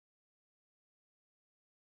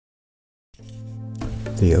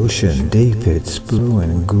The ocean deep, it's blue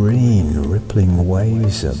and green, rippling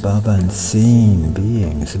waves above unseen,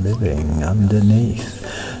 beings living underneath,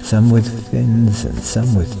 some with fins and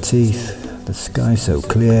some with teeth. The sky so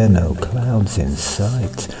clear, no clouds in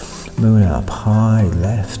sight, moon up high,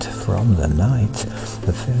 left from the night.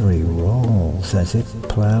 The ferry rolls as it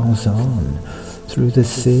ploughs on through the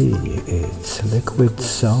sea, its liquid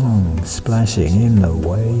song splashing in the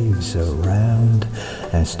waves around.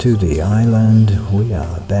 As to the island we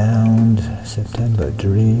are bound, September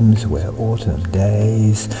dreams where autumn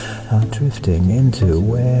days are drifting into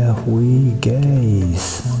where we gaze.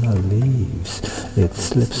 Summer leaves, it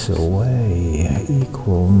slips away,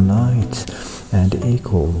 equal night and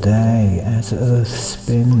equal day as Earth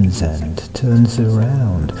spins and turns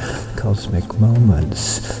around. Cosmic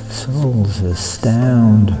moments, souls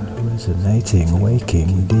astound, resonating,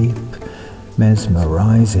 waking deep,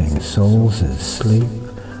 mesmerizing souls asleep,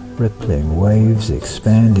 rippling waves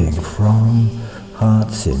expanding from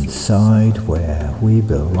hearts inside where we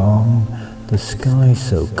belong. The sky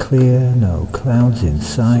so clear, no clouds in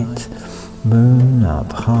sight, moon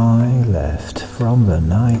up high, left from the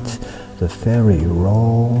night. The ferry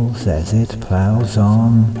rolls as it ploughs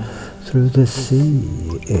on through the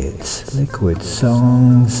sea, its liquid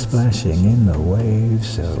song splashing in the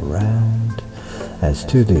waves around. As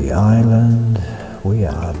to the island we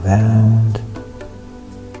are bound,